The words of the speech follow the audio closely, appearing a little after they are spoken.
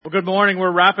Well, good morning.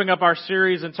 We're wrapping up our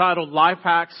series entitled Life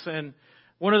Hacks, and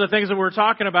one of the things that we're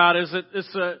talking about is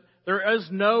that there is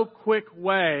no quick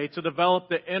way to develop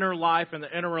the inner life and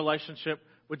the inner relationship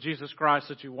with Jesus Christ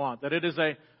that you want. That it is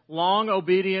a long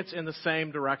obedience in the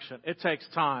same direction. It takes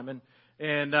time.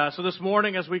 So this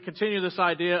morning, as we continue this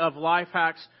idea of life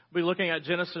hacks, we'll be looking at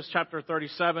Genesis chapter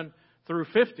 37 through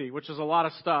 50, which is a lot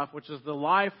of stuff, which is the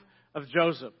life of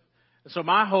Joseph. And so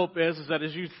my hope is that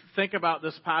as you think about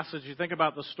this passage, you think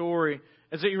about the story,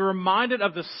 is that you're reminded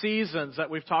of the seasons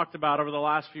that we've talked about over the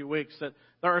last few weeks, that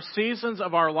there are seasons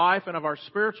of our life and of our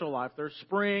spiritual life. There's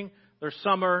spring, there's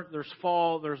summer, there's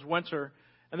fall, there's winter.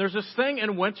 And there's this thing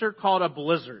in winter called a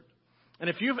blizzard. And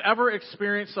if you've ever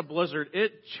experienced a blizzard,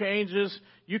 it changes.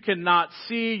 You cannot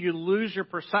see, you lose your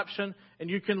perception, and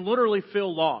you can literally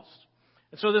feel lost.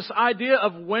 And so this idea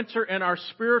of winter in our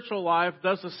spiritual life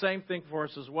does the same thing for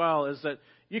us as well, is that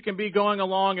you can be going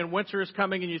along and winter is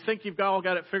coming and you think you've all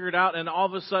got it figured out, and all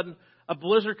of a sudden a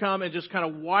blizzard comes and just kind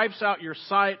of wipes out your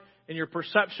sight and your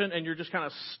perception, and you're just kind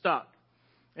of stuck.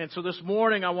 And so this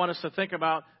morning I want us to think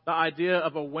about the idea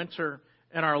of a winter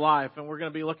in our life. And we're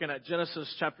going to be looking at Genesis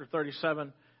chapter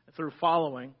 37 through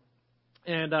following.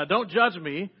 And don't judge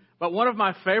me, but one of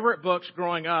my favorite books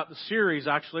growing up, the series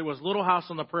actually, was Little House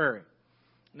on the Prairie.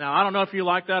 Now, I don't know if you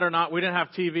like that or not. We didn't have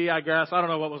TV, I guess. I don't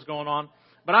know what was going on.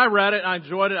 But I read it, and I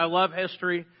enjoyed it. I love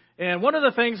history. And one of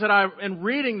the things that I, in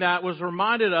reading that, was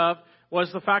reminded of was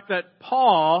the fact that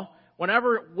Paul,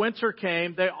 whenever winter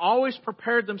came, they always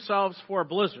prepared themselves for a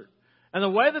blizzard. And the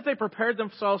way that they prepared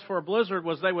themselves for a blizzard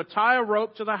was they would tie a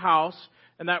rope to the house,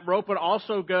 and that rope would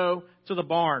also go to the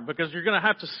barn, because you're going to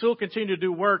have to still continue to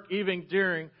do work even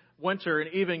during winter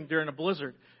and even during a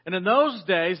blizzard. And in those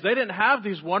days, they didn't have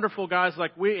these wonderful guys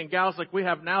like we and gals like we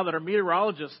have now that are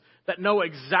meteorologists that know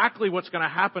exactly what's going to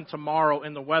happen tomorrow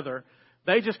in the weather.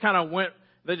 They just kind of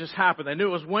they just happened. They knew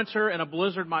it was winter and a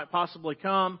blizzard might possibly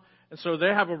come. And so they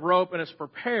have a rope and it's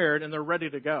prepared and they're ready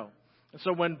to go. And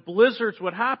so when blizzards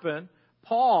would happen,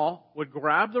 Paul would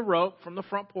grab the rope from the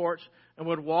front porch and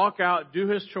would walk out, do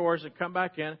his chores, and come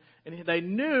back in. And they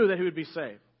knew that he would be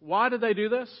safe. Why did they do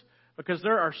this? Because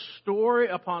there are story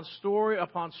upon story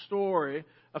upon story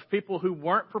of people who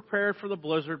weren't prepared for the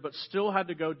blizzard but still had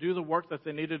to go do the work that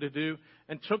they needed to do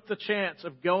and took the chance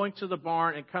of going to the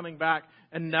barn and coming back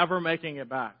and never making it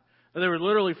back. They would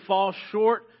literally fall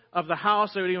short of the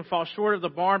house. They would even fall short of the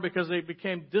barn because they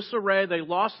became disarrayed. They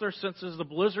lost their senses. The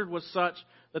blizzard was such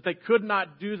that they could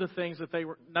not do the things that they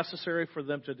were necessary for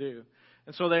them to do.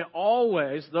 And so they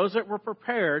always, those that were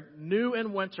prepared, knew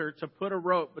in winter to put a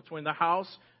rope between the house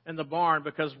and the barn,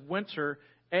 because winter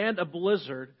and a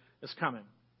blizzard is coming.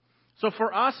 So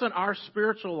for us in our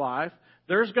spiritual life,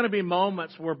 there's going to be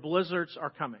moments where blizzards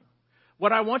are coming.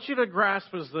 What I want you to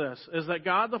grasp is this, is that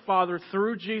God the Father,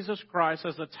 through Jesus Christ,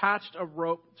 has attached a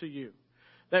rope to you.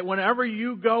 That whenever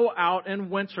you go out in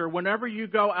winter, whenever you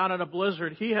go out in a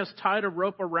blizzard, He has tied a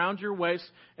rope around your waist,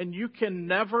 and you can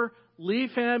never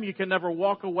leave Him. You can never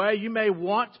walk away. You may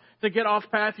want to get off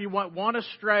path. You want to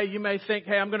stray. You may think,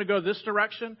 hey, I'm going to go this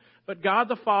direction. But God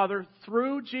the Father,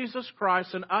 through Jesus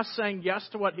Christ and us saying yes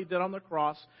to what He did on the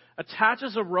cross,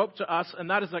 attaches a rope to us, and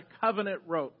that is a covenant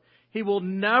rope. He will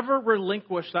never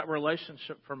relinquish that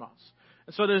relationship from us.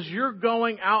 And so as you're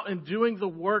going out and doing the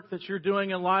work that you're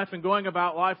doing in life and going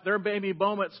about life, there may be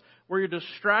moments where you're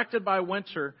distracted by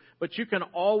winter, but you can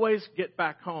always get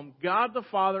back home. God the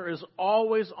Father is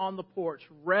always on the porch,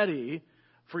 ready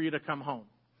for you to come home.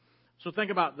 So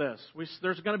think about this.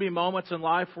 There's going to be moments in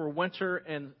life where winter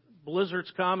and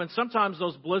blizzards come, and sometimes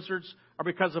those blizzards are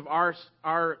because of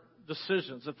our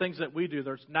decisions, the things that we do.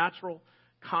 There's natural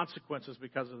consequences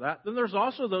because of that. Then there's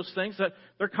also those things that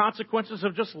they're consequences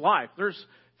of just life. There's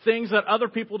things that other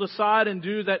people decide and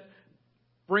do that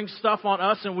bring stuff on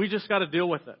us, and we just got to deal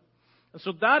with it. And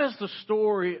so that is the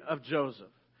story of Joseph.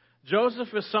 Joseph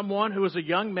is someone who was a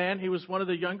young man. He was one of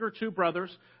the younger two brothers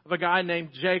of a guy named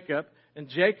Jacob. And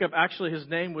Jacob, actually his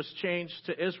name was changed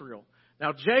to Israel.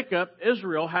 Now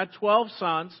Israel had 12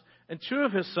 sons, and two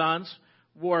of his sons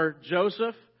were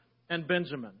Joseph and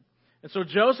Benjamin. And so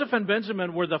Joseph and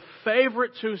Benjamin were the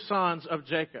favorite two sons of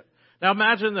Jacob. Now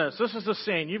imagine this. This is the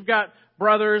scene. You've got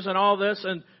brothers and all this,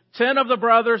 and 10 of the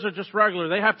brothers are just regular.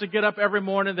 They have to get up every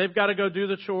morning. They've got to go do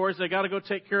the chores. They've got to go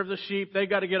take care of the sheep. They've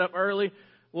got to get up early.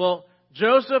 Well,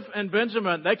 Joseph and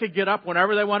Benjamin, they could get up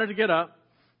whenever they wanted to get up.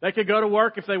 They could go to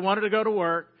work if they wanted to go to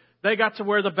work. They got to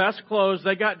wear the best clothes.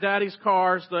 They got Daddy's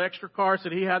cars, the extra cars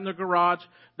that he had in the garage.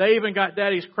 They even got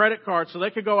Daddy's credit card, so they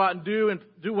could go out and do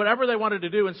whatever they wanted to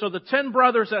do. And so the 10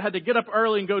 brothers that had to get up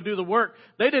early and go do the work,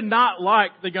 they did not like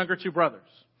the younger two brothers.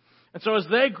 And so as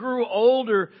they grew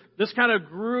older, this kind of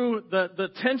grew, the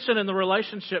tension in the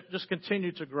relationship just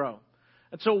continued to grow.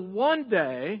 And so one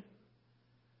day,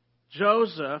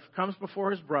 Joseph comes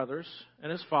before his brothers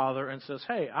and his father and says,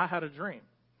 hey, I had a dream.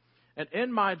 And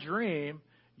in my dream,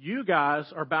 you guys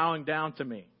are bowing down to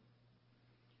me.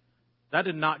 That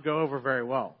did not go over very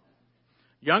well.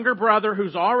 Younger brother,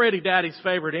 who's already daddy's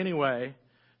favorite anyway,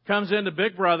 comes into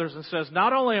big brothers and says,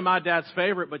 not only am I dad's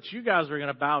favorite, but you guys are going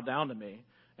to bow down to me.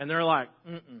 And they're like,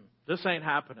 this ain't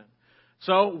happening.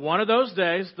 So one of those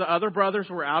days, the other brothers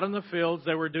were out in the fields.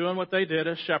 They were doing what they did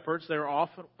as shepherds. They were off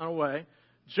and away.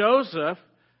 Joseph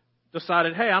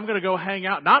decided, hey, I'm going to go hang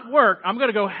out. Not work. I'm going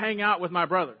to go hang out with my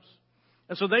brothers.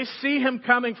 And so they see him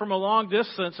coming from a long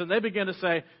distance, and they begin to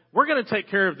say, we're going to take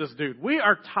care of this dude. We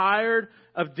are tired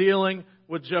of dealing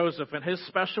with Joseph and his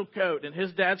special coat and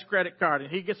his dad's credit card,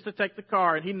 and he gets to take the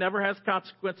car, and he never has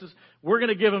consequences. We're going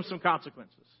to give him some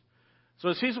consequences. So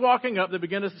as he's walking up, they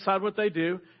begin to decide what they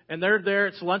do, and they're there.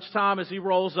 It's lunchtime as he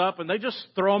rolls up, and they just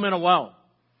throw him in a well.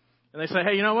 And they say,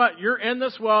 hey, you know what? You're in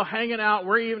this well hanging out.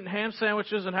 We're eating ham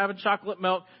sandwiches and having chocolate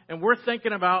milk, and we're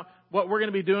thinking about what we're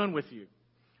going to be doing with you.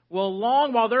 Well,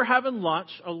 while they're having lunch,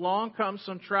 along comes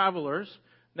some travelers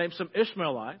named some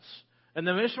Ishmaelites. And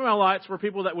the Ishmaelites were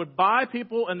people that would buy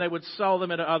people and they would sell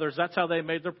them into others. That's how they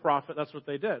made their profit. That's what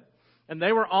they did. And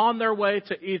they were on their way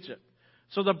to Egypt.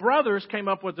 So the brothers came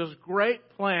up with this great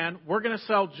plan. We're going to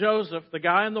sell Joseph, the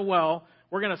guy in the well.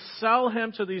 We're going to sell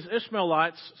him to these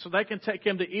Ishmaelites so they can take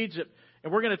him to Egypt.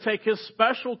 And we're going to take his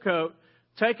special coat,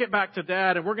 take it back to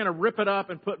Dad, and we're going to rip it up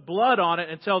and put blood on it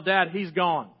and tell Dad he's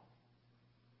gone.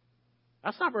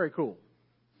 That's not very cool.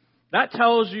 That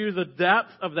tells you the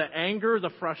depth of the anger, the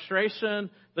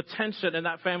frustration, the tension in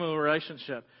that family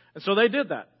relationship. And so they did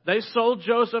that. They sold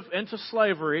Joseph into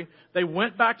slavery. They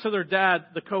went back to their dad.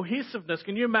 The cohesiveness.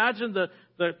 Can you imagine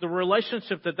the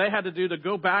relationship that they had to do to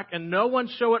go back and no one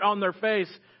show it on their face?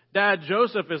 Dad,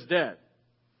 Joseph is dead.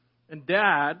 And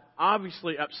Dad,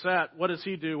 obviously upset, what does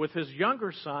he do with his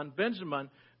younger son,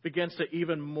 Benjamin? Begins to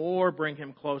even more bring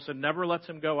him close and never lets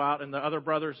him go out. And the other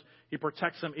brothers, he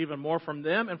protects them even more from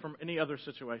them and from any other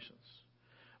situations.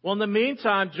 Well, in the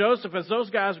meantime, Joseph, as those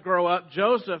guys grow up,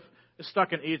 Joseph is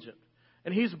stuck in Egypt.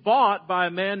 And he's bought by a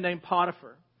man named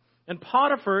Potiphar. And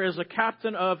Potiphar is a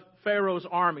captain of Pharaoh's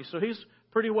army. So he's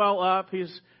pretty well up.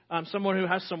 He's someone who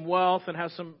has some wealth and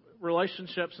has some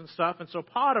relationships and stuff. And so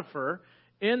Potiphar,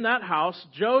 in that house,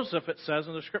 Joseph, it says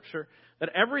in the scripture, that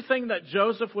everything that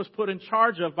Joseph was put in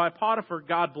charge of by Potiphar,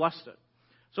 God blessed it.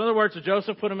 So in other words,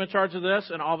 Joseph put him in charge of this,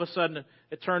 and all of a sudden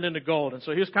it turned into gold. And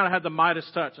so he was kind of had the Midas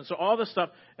touch. And so all this stuff,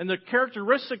 and the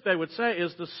characteristic they would say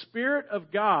is the Spirit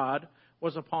of God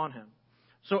was upon him.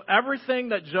 So everything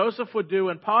that Joseph would do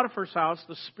in Potiphar's house,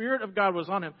 the Spirit of God was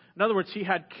on him. In other words, he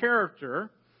had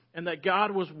character, and that God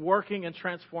was working and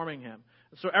transforming him.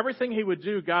 And so everything he would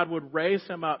do, God would raise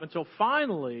him up until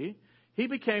finally he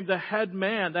became the head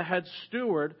man, the head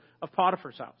steward of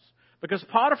Potiphar's house. Because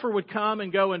Potiphar would come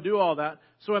and go and do all that.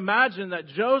 So imagine that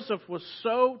Joseph was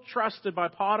so trusted by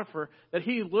Potiphar that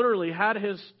he literally had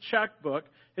his checkbook,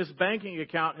 his banking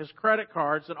account, his credit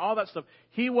cards, and all that stuff.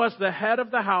 He was the head of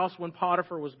the house when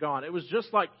Potiphar was gone. It was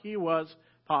just like he was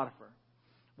Potiphar.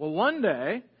 Well, one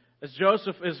day, as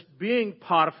Joseph is being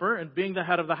Potiphar and being the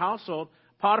head of the household,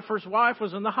 Potiphar's wife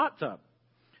was in the hot tub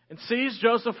and sees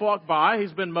Joseph walk by.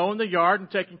 He's been mowing the yard and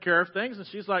taking care of things. And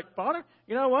she's like, Potiphar,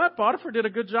 you know what? Potiphar did a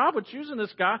good job with choosing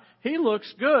this guy. He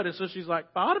looks good. And so she's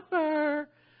like, Potiphar,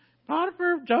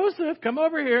 Joseph, come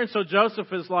over here. And so Joseph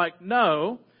is like,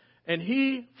 no. And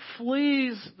he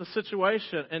flees the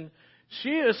situation. And she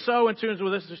is so in tune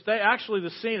with this.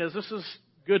 The scene is, this is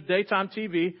good daytime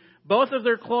TV. Both of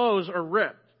their clothes are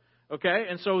ripped. Okay?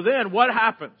 And so then what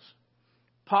happens?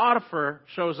 Potiphar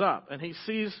shows up and he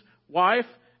sees wife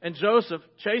and Joseph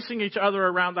chasing each other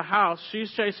around the house.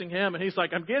 She's chasing him, and he's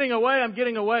like, I'm getting away.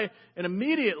 And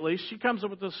immediately she comes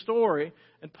up with this story,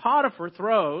 and Potiphar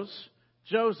throws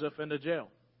Joseph into jail.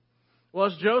 Well,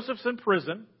 as Joseph's in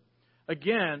prison,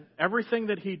 again, everything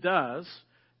that he does,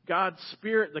 God's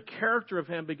Spirit, the character of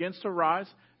him begins to rise.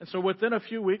 And so within a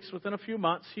few weeks, within a few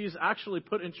months, he's actually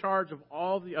put in charge of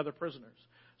all the other prisoners.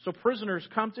 So prisoners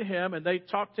come to him, and they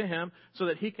talk to him so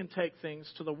that he can take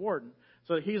things to the warden.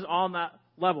 So that he's on that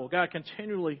level. God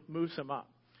continually moves him up.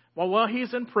 Well, while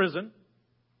he's in prison,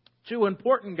 two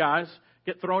important guys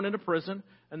get thrown into prison,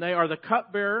 and they are the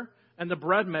cupbearer and the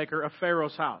bread maker of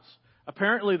Pharaoh's house.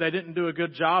 Apparently, they didn't do a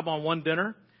good job on one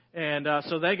dinner, and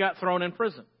so they got thrown in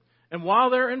prison. And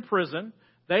while they're in prison,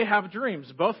 they have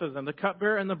dreams. Both of them, the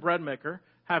cupbearer and the bread maker,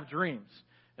 have dreams.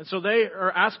 And so they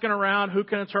are asking around, who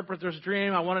can interpret this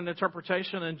dream? I want an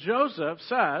interpretation. And Joseph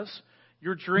says,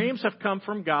 Your dreams have come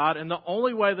from God, and the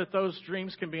only way that those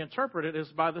dreams can be interpreted is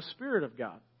by the Spirit of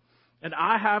God. And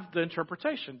I have the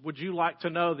interpretation. Would you like to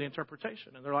know the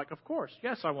interpretation? And they're like, of course.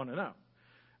 Yes, I want to know.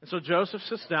 And so Joseph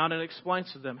sits down and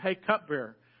explains to them, hey,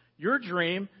 cupbearer, your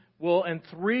dream will, in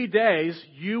 3 days,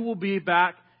 you will be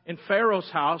back in Pharaoh's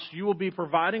house. You will be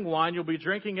providing wine, you'll be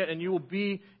drinking it, and you will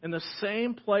be in the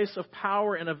same place of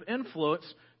power and of influence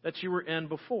that you were in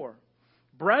before.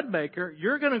 Bread maker,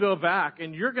 you're going to go back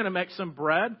and you're going to make some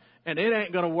bread, and it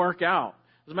ain't going to work out.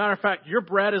 As a matter of fact, your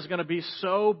bread is going to be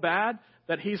so bad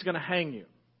that he's going to hang you.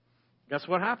 Guess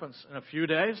what happens? In a few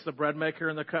days, the bread maker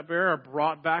and the cupbearer are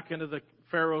brought back into the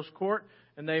Pharaoh's court,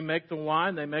 and they make the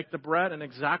wine, they make the bread, and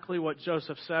exactly what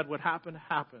Joseph said would happen,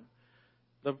 happened.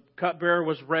 The cupbearer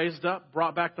was raised up,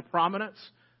 brought back to prominence.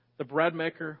 The bread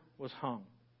maker was hung.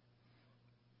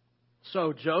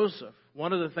 So Joseph,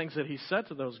 one of the things that he said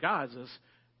to those guys is,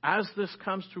 as this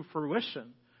comes to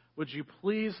fruition, would you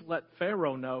please let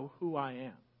Pharaoh know who I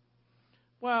am?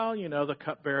 Well, the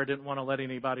cupbearer didn't want to let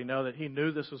anybody know that he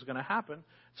knew this was going to happen,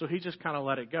 so he just kind of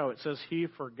let it go. It says he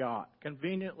forgot,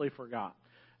 conveniently forgot.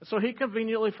 And so he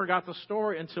conveniently forgot the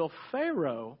story until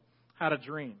Pharaoh had a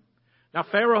dream. Now,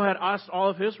 Pharaoh had asked all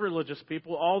of his religious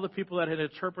people, all the people that had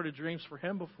interpreted dreams for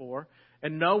him before,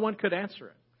 and no one could answer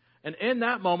it. And in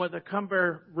that moment, the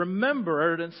cupbearer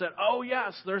remembered and said, oh,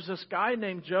 yes, there's this guy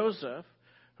named Joseph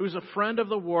who's a friend of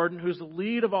the warden, who's the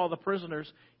lead of all the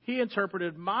prisoners. He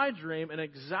interpreted my dream, and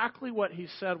exactly what he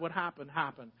said would happen,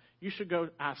 happened. You should go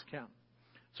ask him.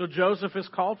 So Joseph is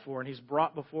called for, and he's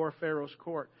brought before Pharaoh's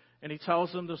court, and he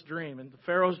tells them this dream. And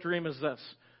Pharaoh's dream is this.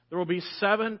 There will be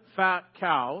 7 fat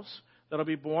cows that will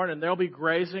be born, and they'll be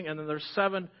grazing, and then there's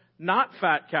 7 not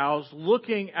fat cows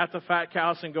looking at the fat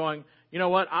cows and going, you know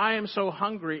what, I am so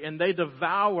hungry, and they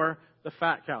devour the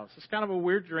fat cows. It's kind of a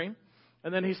weird dream.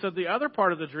 And then he said the other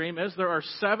part of the dream is there are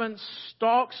 7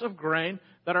 stalks of grain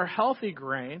that are healthy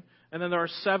grain, and then there are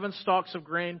 7 stalks of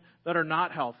grain that are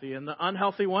not healthy. And the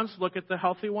unhealthy ones look at the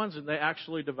healthy ones, and they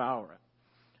actually devour it.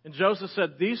 And Joseph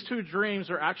said these 2 dreams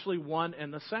are actually one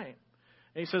and the same.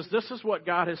 And he says this is what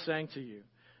God is saying to you,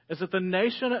 is that the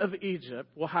nation of Egypt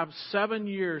will have 7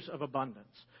 years of abundance.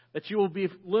 That you will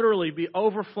literally be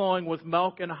overflowing with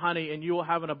milk and honey, and you will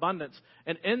have an abundance.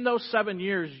 And in those 7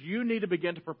 years, you need to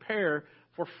begin to prepare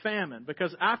for famine.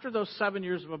 Because after those 7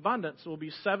 years of abundance, there will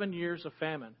be 7 years of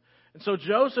famine. And so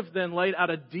Joseph then laid out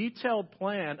a detailed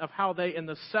plan of how they, in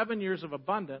the 7 years of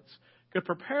abundance, could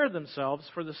prepare themselves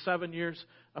for the 7 years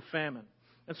of famine.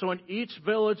 And so in each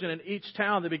village and in each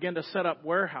town, they began to set up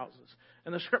warehouses.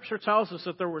 And the Scripture tells us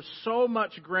that there was so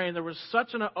much grain, there was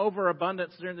such an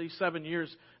overabundance during these 7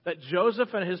 years that Joseph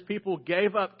and his people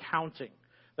gave up counting.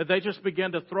 That they just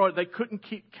began to throw it. They couldn't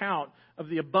keep count of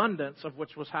the abundance of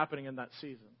which was happening in that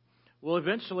season. Well,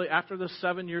 eventually, after the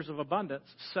 7 years of abundance,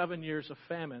 7 years of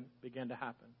famine began to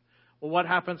happen. Well, what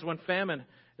happens when famine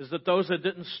is that those that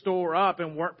didn't store up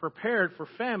and weren't prepared for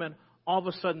famine, all of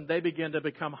a sudden they begin to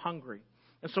become hungry.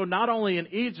 And so not only in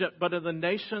Egypt, but in the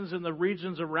nations and the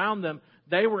regions around them,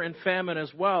 they were in famine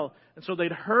as well. And so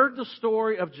they'd heard the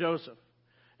story of Joseph.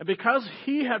 And because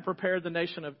he had prepared the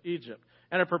nation of Egypt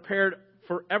and had prepared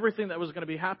for everything that was going to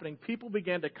be happening, people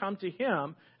began to come to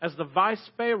him as the vice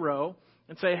pharaoh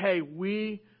and say, hey,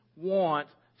 we want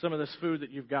some of this food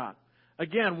that you've got.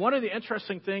 Again, one of the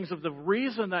interesting things of the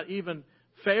reason that even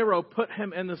Pharaoh put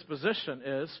him in this position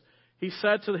is he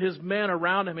said to his men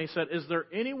around him, he said, is there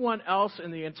anyone else in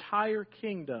the entire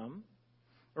kingdom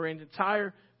or in the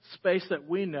entire space that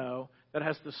we know that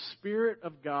has the Spirit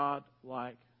of God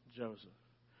like Joseph?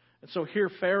 And so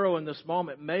here Pharaoh in this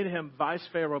moment made him vice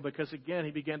Pharaoh because, again,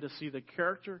 he began to see the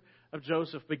character of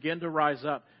Joseph begin to rise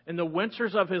up. In the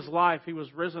winters of his life, he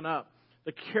was risen up,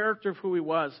 the character of who he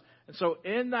was. And so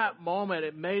in that moment,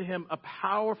 it made him a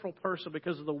powerful person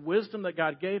because of the wisdom that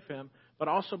God gave him, but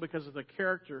also because of the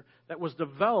character that was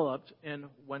developed in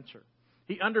winter.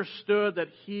 He understood that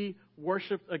he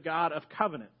worshiped a God of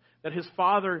covenant, that his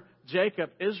father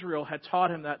Jacob, Israel, had taught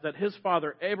him that his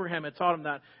father Abraham had taught him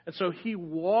that. And so he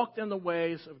walked in the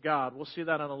ways of God. We'll see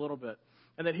that in a little bit.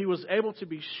 And that he was able to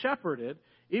be shepherded,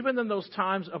 even in those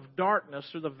times of darkness,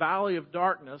 through the valley of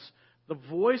darkness. The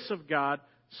voice of God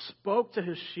spoke to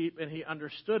his sheep, and he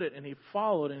understood it, and he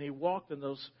followed, and he walked in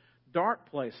those dark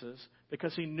places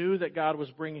because he knew that God was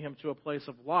bringing him to a place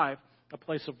of life, a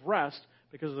place of rest,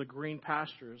 because of the green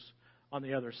pastures on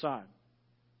the other side.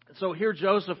 And so here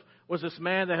Joseph was this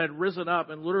man that had risen up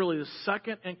and literally the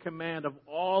second in command of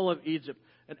all of Egypt,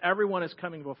 and everyone is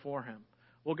coming before him.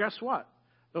 Well, guess what?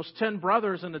 Those 10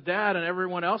 brothers and the dad and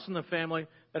everyone else in the family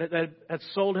that had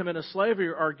sold him into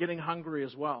slavery are getting hungry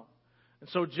as well. And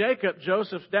so Jacob,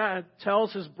 Joseph's dad,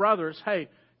 tells his brothers, hey,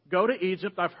 go to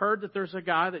Egypt. I've heard that there's a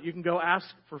guy that you can go ask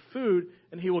for food,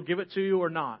 and he will give it to you or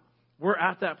not. We're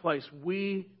at that place.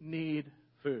 We need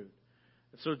food.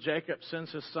 And so Jacob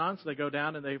sends his sons. They go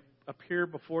down and they appear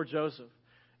before Joseph.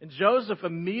 And Joseph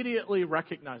immediately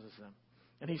recognizes them.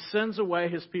 And he sends away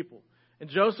his people. And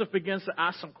Joseph begins to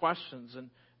ask some questions.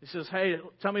 And he says, hey,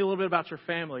 tell me a little bit about your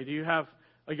family. Do you have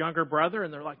a younger brother?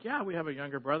 And they're like, yeah, we have a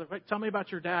younger brother. Wait, tell me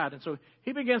about your dad. And so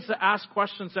he begins to ask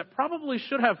questions that probably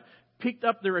should have piqued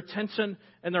up their attention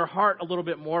and their heart a little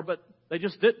bit more, but they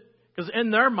just didn't. Because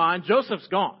in their mind, Joseph's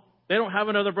gone. They don't have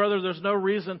another brother. There's no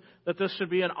reason that this should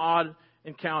be an odd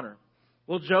encounter.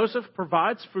 Well, Joseph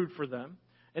provides food for them.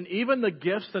 And even the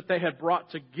gifts that they had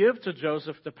brought to give to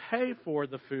Joseph to pay for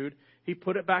the food, he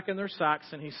put it back in their sacks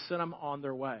and he sent them on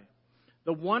their way.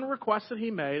 The one request that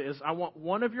he made is, I want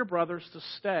one of your brothers to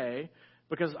stay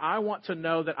because I want to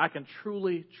know that I can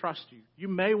truly trust you. You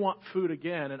may want food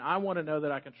again, and I want to know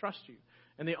that I can trust you.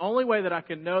 And the only way that I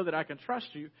can know that I can trust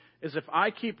you is if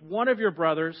I keep one of your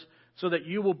brothers so that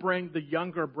you will bring the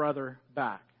younger brother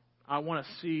back. I want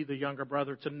to see the younger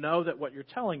brother to know that what you're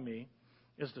telling me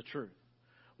is the truth.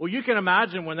 Well, you can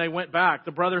imagine when they went back,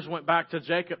 the brothers went back to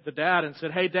Jacob, the dad, and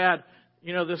said, hey, Dad,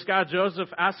 you know, this guy Joseph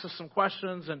asked us some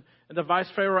questions, and the vice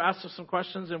pharaoh asked us some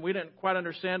questions, and we didn't quite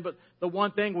understand. But the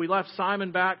one thing, we left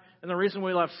Simon back, and the reason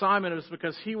we left Simon is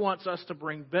because he wants us to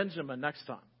bring Benjamin next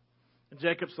time. And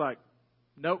Jacob's like,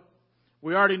 nope.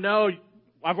 We already know,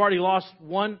 I've already lost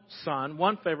one son,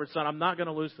 one favorite son. I'm not going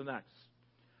to lose the next.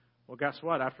 Well, guess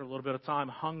what? After a little bit of time,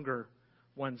 hunger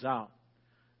wins out.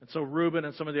 And so Reuben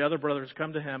and some of the other brothers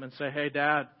come to him and say, hey,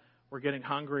 Dad, we're getting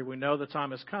hungry. We know the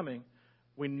time is coming.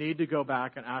 We need to go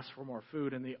back and ask for more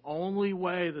food. And the only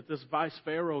way that this vice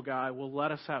pharaoh guy will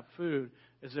let us have food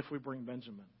is if we bring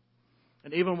Benjamin.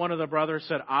 And even one of the brothers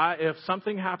said, if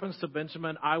something happens to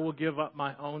Benjamin, I will give up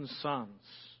my own sons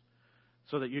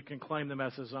so that you can claim them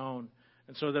as his own.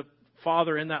 And so the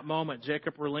father, in that moment,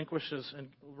 Jacob relinquishes and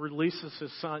releases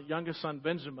his son, youngest son,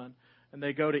 Benjamin, and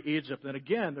they go to Egypt. And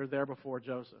again, they're there before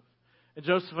Joseph. And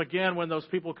Joseph, again, when those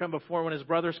people come before, when his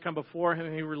brothers come before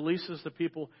him, he releases the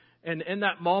people. And in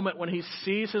that moment, when he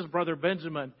sees his brother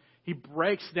Benjamin, he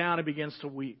breaks down and begins to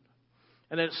weep.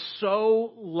 And it's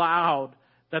so loud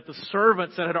that the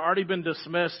servants that had already been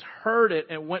dismissed heard it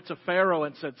and went to Pharaoh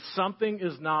and said, something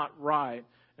is not right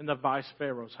in the vice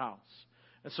Pharaoh's house.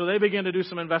 And so they begin to do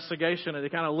some investigation, and they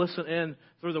kind of listen in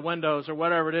through the windows or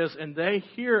whatever it is, and they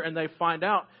hear and they find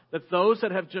out that those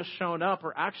that have just shown up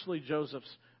are actually Joseph's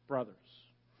brothers.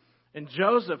 And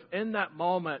Joseph, in that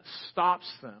moment,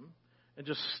 stops them and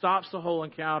just stops the whole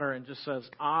encounter and just says,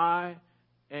 I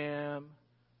am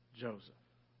Joseph.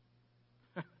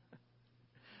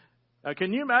 Now,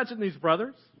 can you imagine these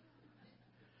brothers?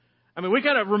 I mean, we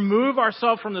kind of remove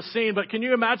ourselves from the scene, but can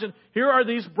you imagine, here are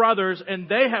these brothers, and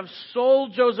they have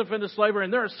sold Joseph into slavery,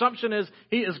 and their assumption is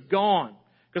he is gone.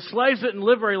 Because slaves didn't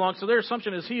live very long, so their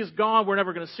assumption is he is gone. We're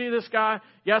never going to see this guy.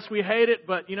 Yes, we hate it,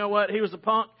 but you know what? He was a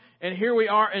punk, and here we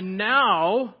are. And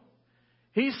now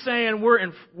he's saying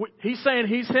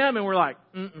he's him, and we're like,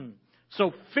 mm-mm.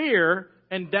 So fear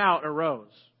and doubt arose.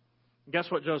 And guess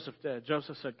what Joseph did?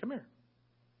 Joseph said, "Come here."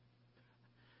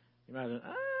 You imagine,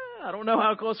 I don't know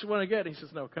how close you want to get. He says,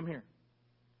 "No, come here.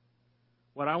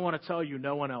 What I want to tell you,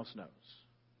 no one else knows."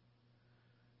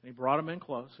 And he brought him in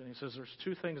close, and he says, "There's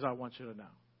two things I want you to know.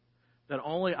 That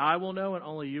only I will know and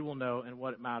only you will know, and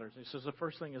what it matters." And he says, the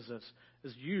first thing is this,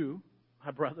 is you,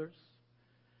 my brothers,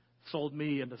 sold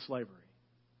me into slavery.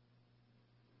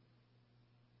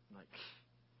 I'm like,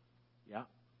 yeah.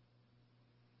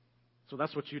 So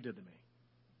that's what you did to me.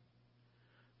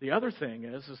 The other thing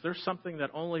is there's something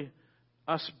that only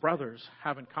us brothers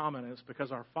have in common, is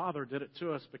because our father did it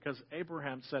to us, because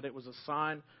Abraham said it was a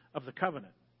sign of the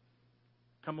covenant.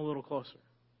 Come a little closer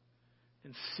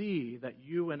and see that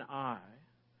you and I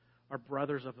are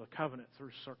brothers of the covenant through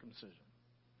circumcision.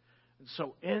 And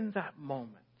so in that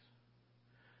moment,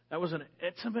 that was an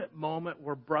intimate moment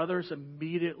where brothers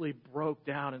immediately broke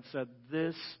down and said,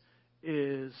 "This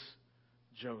is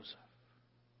Joseph."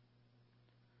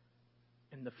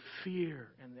 And the fear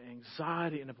and the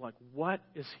anxiety and of like, what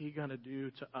is he going to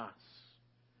do to us?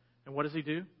 And what does he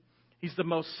do? He's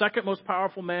the second most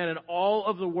powerful man in all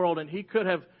of the world, and he could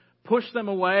have pushed them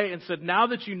away and said, "Now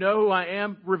that you know who I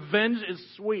am, revenge is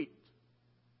sweet,"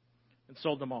 and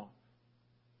sold them off.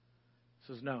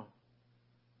 He says, "No,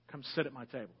 come sit at my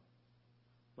table.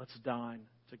 Let's dine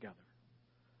together.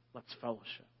 Let's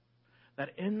fellowship."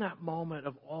 That in that moment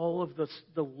of all of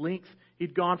the length,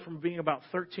 he'd gone from being about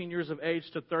 13 years of age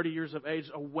to 30 years of age,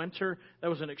 a winter that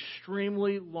was an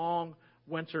extremely long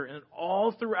winter. And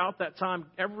all throughout that time,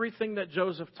 everything that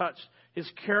Joseph touched, his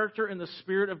character and the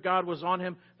Spirit of God was on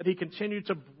him, that he continued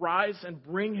to rise and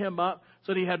bring him up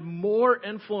so that he had more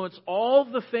influence. All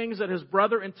the things that his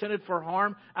brother intended for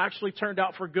harm actually turned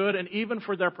out for good and even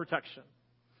for their protection.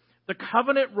 The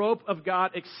covenant rope of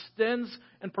God extends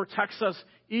and protects us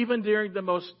even during the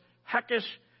most heckish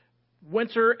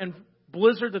winter and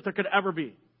blizzard that there could ever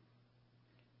be.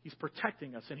 He's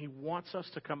protecting us, and He wants us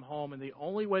to come home. And the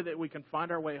only way that we can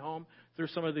find our way home through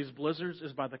some of these blizzards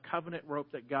is by the covenant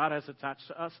rope that God has attached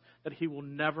to us that He will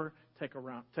never take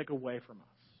away from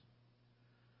us.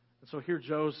 And so here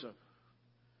Joseph,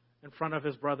 in front of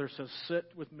his brother, says, "Sit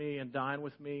with me and dine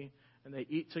with me." And they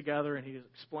eat together, and he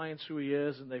explains who he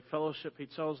is, and they fellowship. He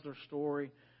tells their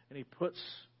story, and he puts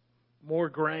more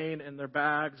grain in their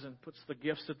bags and puts the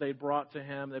gifts that they brought to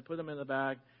him. They put them in the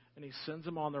bag, and he sends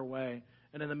them on their way.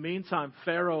 And in the meantime,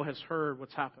 Pharaoh has heard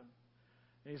what's happened.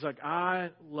 And he's like,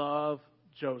 "I love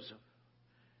Joseph.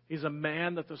 He's a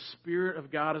man that the Spirit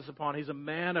of God is upon. He's a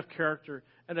man of character.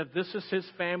 And if this is his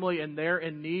family and they're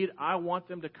in need, I want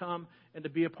them to come and to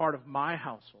be a part of my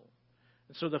household."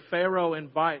 And so the Pharaoh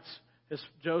invites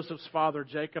Joseph's father,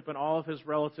 Jacob, and all of his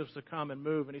relatives to come and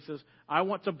move. And he says, "I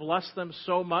want to bless them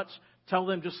so much. Tell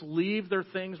them just leave their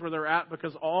things where they're at,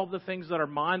 because all the things that are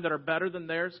mine that are better than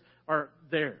theirs are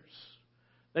theirs.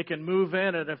 They can move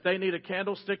in, and if they need a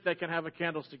candlestick, they can have a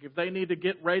candlestick. If they need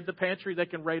to raid the pantry, they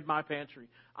can raid my pantry.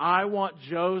 I want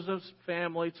Joseph's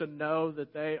family to know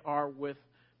that they are with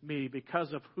me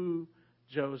because of who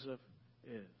Joseph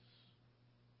is."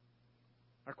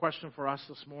 Our question for us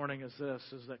this morning is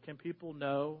this, is that can people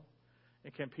know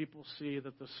and can people see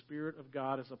that the Spirit of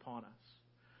God is upon us?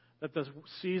 That the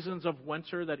seasons of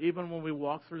winter, that even when we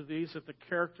walk through these, that the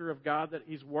character of God that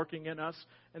He's working in us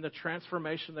and the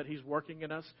transformation that He's working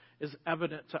in us is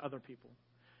evident to other people?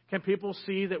 Can people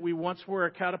see that we once were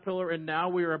a caterpillar and now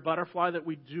we are a butterfly, that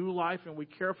we do life and we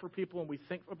care for people and we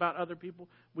think about other people?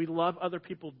 We love other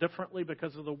people differently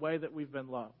because of the way that we've been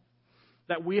loved.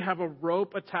 That we have a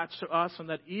rope attached to us, and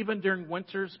that even during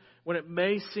winters when it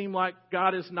may seem like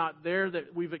God is not there,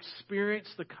 that we've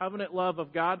experienced the covenant love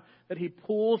of God, that He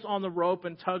pulls on the rope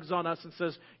and tugs on us and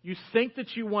says, "You think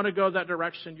that you want to go that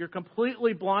direction. You're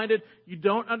completely blinded. You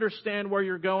don't understand where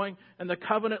you're going." And the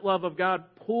covenant love of God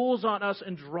pulls on us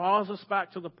and draws us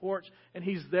back to the porch, and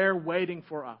He's there waiting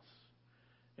for us.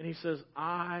 And He says,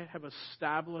 "I have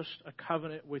established a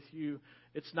covenant with you."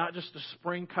 It's not just a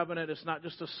spring covenant. It's not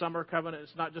just a summer covenant.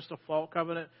 It's not just a fall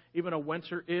covenant, even a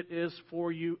winter. It is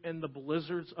for you in the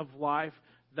blizzards of life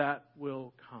that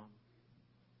will come.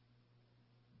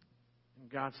 And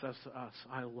God says to us,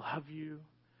 "I love you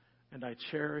and I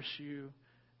cherish you."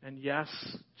 And yes,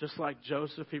 just like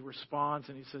Joseph, he responds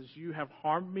and he says, "You have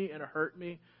harmed me and hurt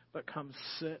me, but come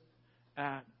sit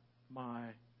at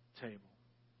my table."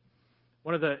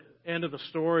 One of the end of the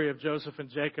story of Joseph and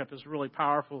Jacob is really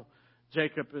powerful.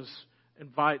 Jacob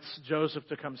invites Joseph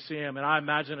to come see him, and I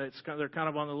imagine they're kind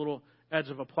of on the little edge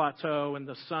of a plateau, and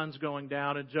the sun's going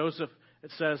down, and Joseph, it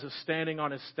says, is standing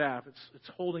on his staff. It's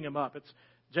holding him up.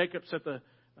 Jacob's at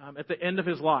the end of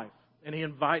his life, and he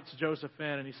invites Joseph in,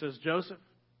 and he says, "Joseph,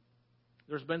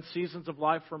 there's been seasons of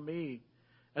life for me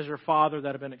as your father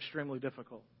that have been extremely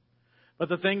difficult. But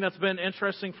the thing that's been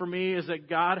interesting for me is that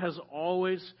God has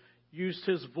always used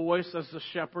His voice as the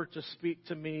shepherd to speak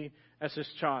to me as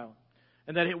His child.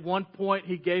 And that at one point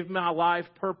He gave my life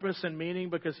purpose and meaning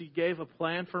because He gave a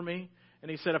plan for me. And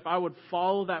He said if I would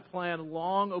follow that plan,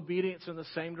 long obedience in the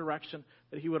same direction,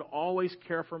 that He would always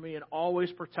care for me and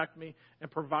always protect me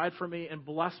and provide for me and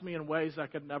bless me in ways I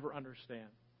could never understand."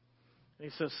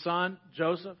 And He says, "Son,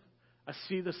 Joseph, I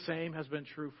see the same has been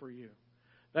true for you.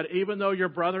 That even though your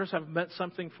brothers have meant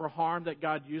something for harm, that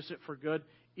God used it for good,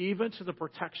 even to the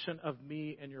protection of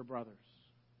me and your brothers.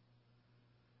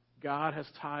 God has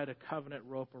tied a covenant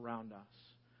rope around us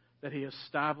that He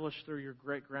established through your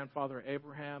great-grandfather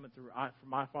Abraham and through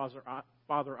my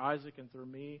father Isaac and through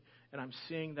me, and I'm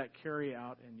seeing that carry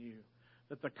out in you.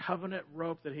 That the covenant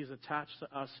rope that He's attached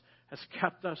to us has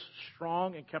kept us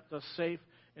strong and kept us safe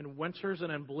in winters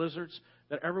and in blizzards,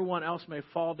 that everyone else may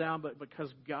fall down, but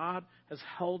because God has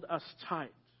held us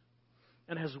tight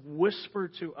and has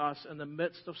whispered to us in the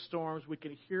midst of storms, we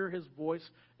can hear His voice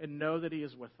and know that He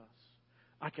is with us.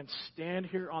 I can stand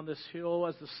here on this hill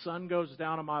as the sun goes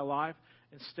down in my life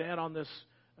and stand on this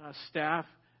staff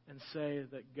and say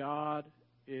that God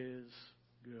is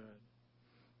good."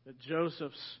 That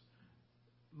Joseph's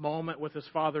moment with his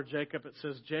father Jacob, it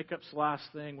says Jacob's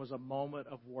last thing was a moment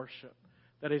of worship.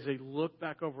 That as he looked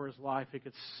back over his life, he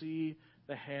could see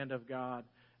the hand of God.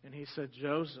 And he said,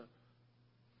 "Joseph,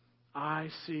 I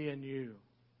see in you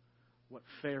what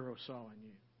Pharaoh saw in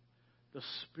you. The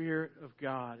Spirit of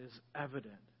God is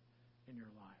evident in your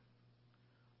life.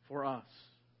 For us,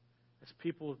 as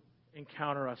people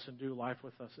encounter us and do life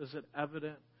with us, is it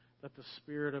evident that the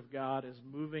Spirit of God is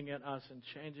moving in us and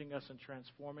changing us and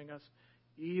transforming us,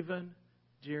 even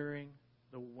during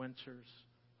the winters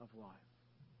of life?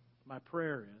 My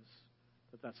prayer is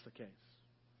that that's the case.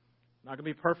 Not going to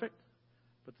be perfect,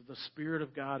 but that the Spirit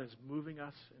of God is moving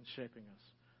us and shaping us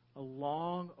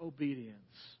along obedience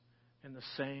in the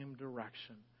same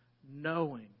direction,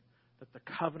 knowing that the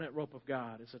covenant rope of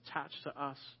God is attached to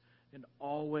us and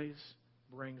always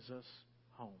brings us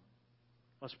home.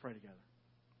 Let's pray together.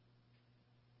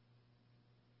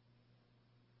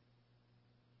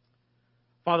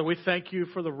 Father, we thank you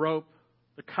for the rope,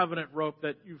 the covenant rope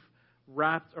that you've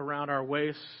wrapped around our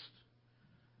waist,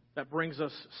 that brings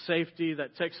us safety,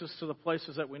 that takes us to the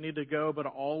places that we need to go, but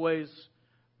always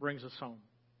brings us home.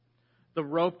 The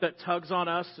rope that tugs on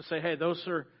us to say, hey, those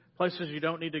are places you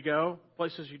don't need to go,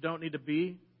 places you don't need to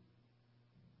be,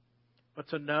 but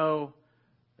to know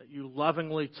that you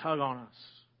lovingly tug on us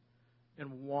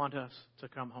and want us to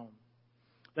come home.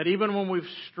 That even when we've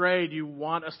strayed, you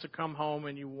want us to come home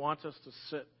and you want us to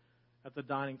sit at the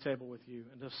dining table with you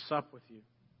and to sup with you.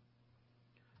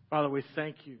 Father, we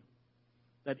thank you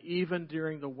that even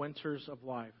during the winters of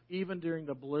life, even during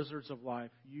the blizzards of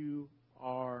life, you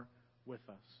are with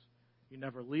us. You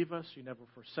never leave us. You never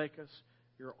forsake us.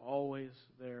 You're always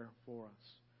there for us.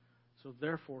 So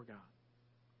therefore, God,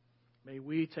 may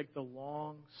we take the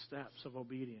long steps of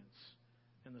obedience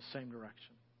in the same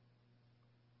direction.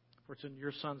 For it's in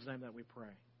your Son's name that we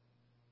pray.